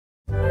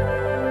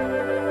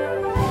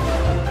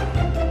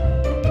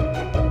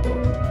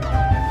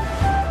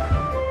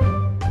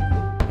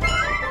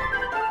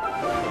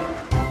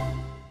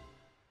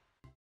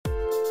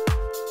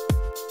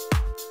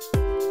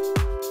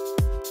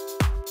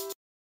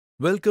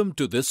Welcome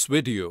to this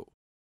video.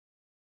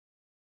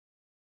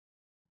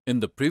 In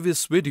the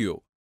previous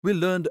video, we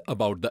learned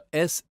about the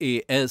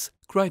SAS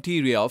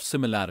criteria of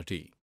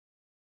similarity.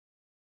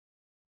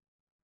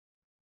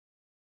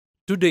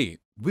 Today,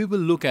 we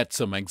will look at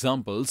some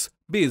examples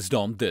based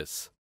on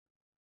this.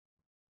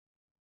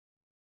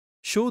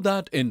 Show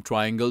that in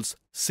triangles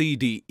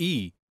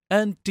CDE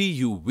and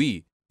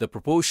TUV, the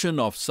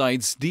proportion of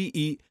sides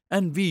DE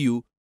and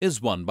VU is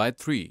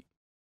 1/3.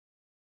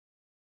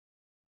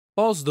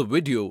 Pause the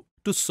video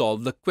to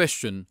solve the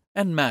question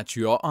and match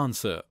your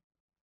answer.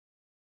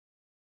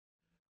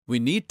 We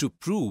need to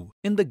prove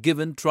in the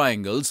given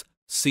triangles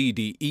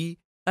CDE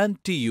and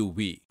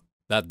TUV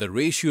that the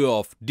ratio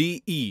of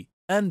DE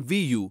and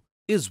VU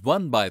is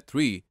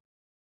 1/3.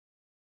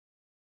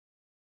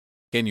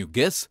 Can you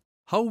guess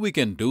how we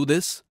can do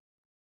this?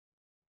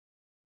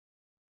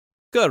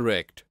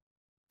 Correct.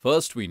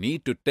 First, we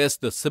need to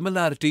test the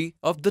similarity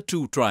of the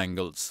two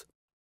triangles.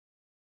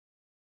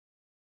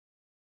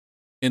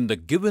 In the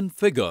given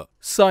figure,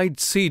 side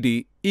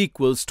CD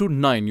equals to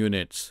 9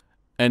 units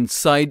and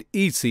side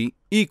EC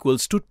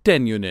equals to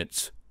 10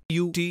 units.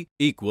 UT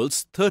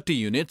equals 30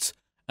 units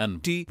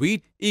and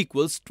TV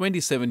equals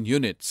 27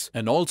 units,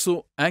 and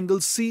also angle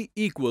C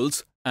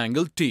equals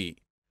angle T.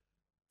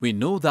 We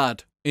know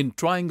that in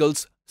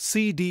triangles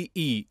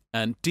CDE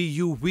and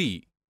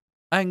TUV,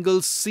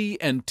 angles C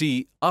and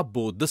T are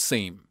both the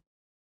same.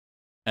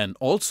 And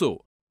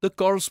also, the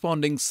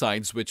corresponding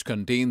sides which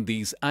contain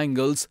these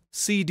angles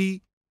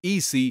CD,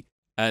 EC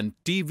and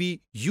TV,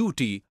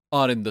 UT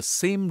are in the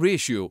same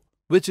ratio,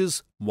 which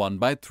is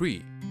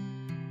 1/3.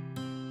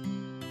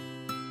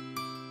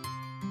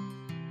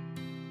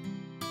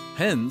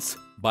 Hence,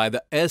 by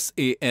the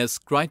SAS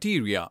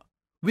criteria,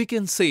 we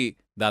can say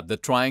that the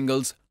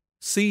triangles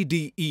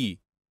CDE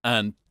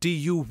and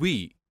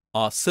TUV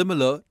are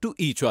similar to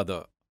each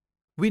other.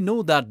 We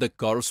know that the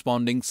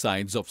corresponding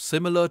sides of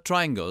similar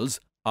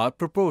triangles are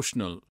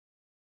proportional.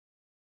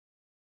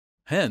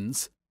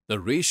 Hence, the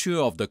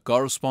ratio of the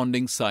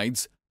corresponding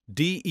sides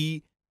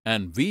DE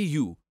and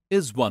VU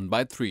is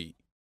 1/3.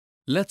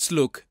 Let's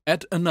look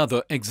at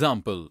another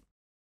example.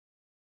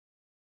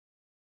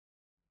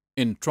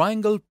 In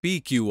triangle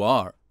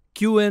PQR,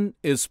 QN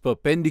is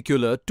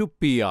perpendicular to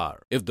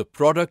PR. If the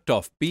product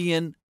of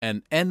PN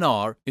and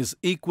NR is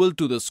equal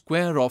to the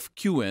square of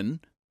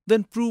QN,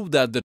 then prove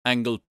that the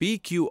angle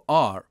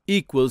PQR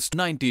equals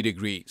 90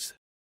 degrees.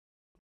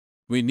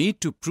 We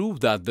need to prove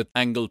that the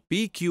angle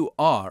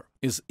PQR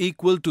is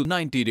equal to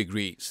 90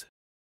 degrees.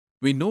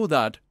 We know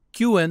that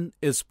QN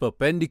is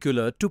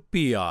perpendicular to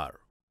PR.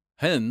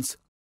 Hence,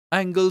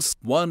 angles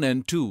 1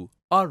 and 2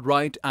 are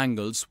right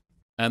angles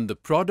and the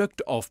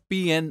product of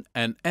PN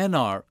and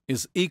NR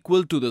is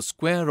equal to the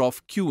square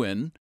of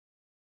QN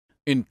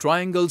in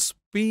triangles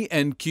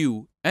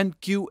PNQ and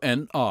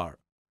QNR.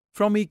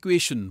 From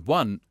equation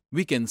 1,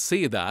 we can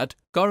say that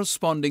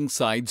corresponding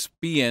sides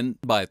PN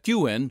by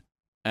QN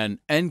and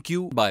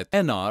NQ by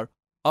NR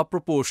are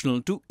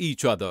proportional to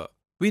each other.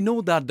 We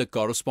know that the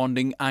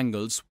corresponding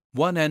angles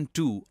 1 and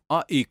 2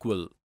 are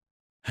equal.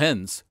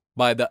 Hence,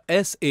 by the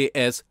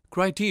SAS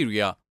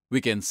criteria, we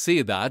can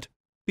say that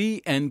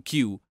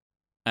PNQ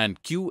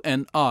and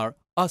QNR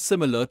are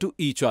similar to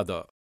each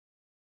other.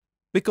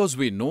 Because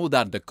we know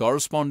that the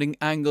corresponding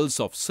angles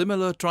of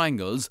similar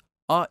triangles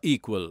are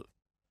equal,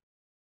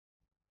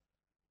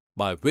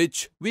 by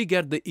which we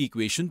get the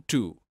equation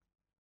 2.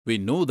 We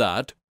know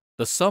that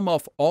the sum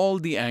of all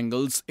the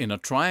angles in a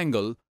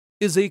triangle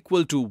is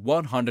equal to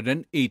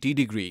 180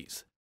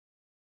 degrees.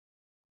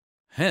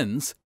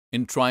 Hence,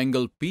 in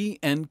triangle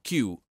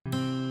PNQ,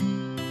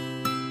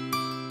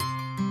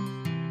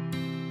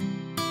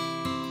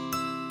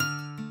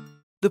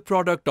 the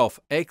product of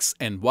X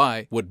and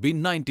Y would be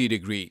 90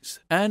 degrees.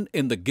 And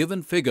in the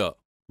given figure,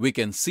 we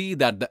can see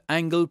that the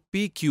angle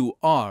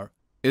PQR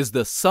is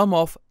the sum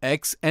of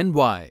X and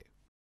Y.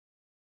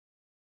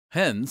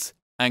 Hence,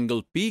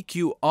 angle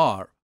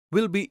PQR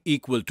will be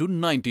equal to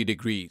 90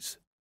 degrees.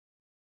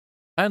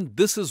 And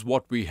this is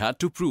what we had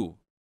to prove.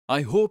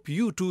 I hope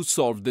you too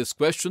solved this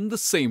question the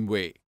same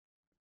way.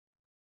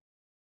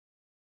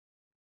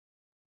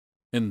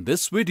 In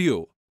this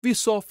video, we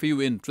saw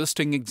few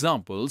interesting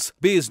examples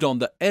based on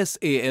the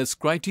SAS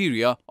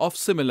criteria of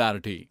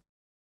similarity.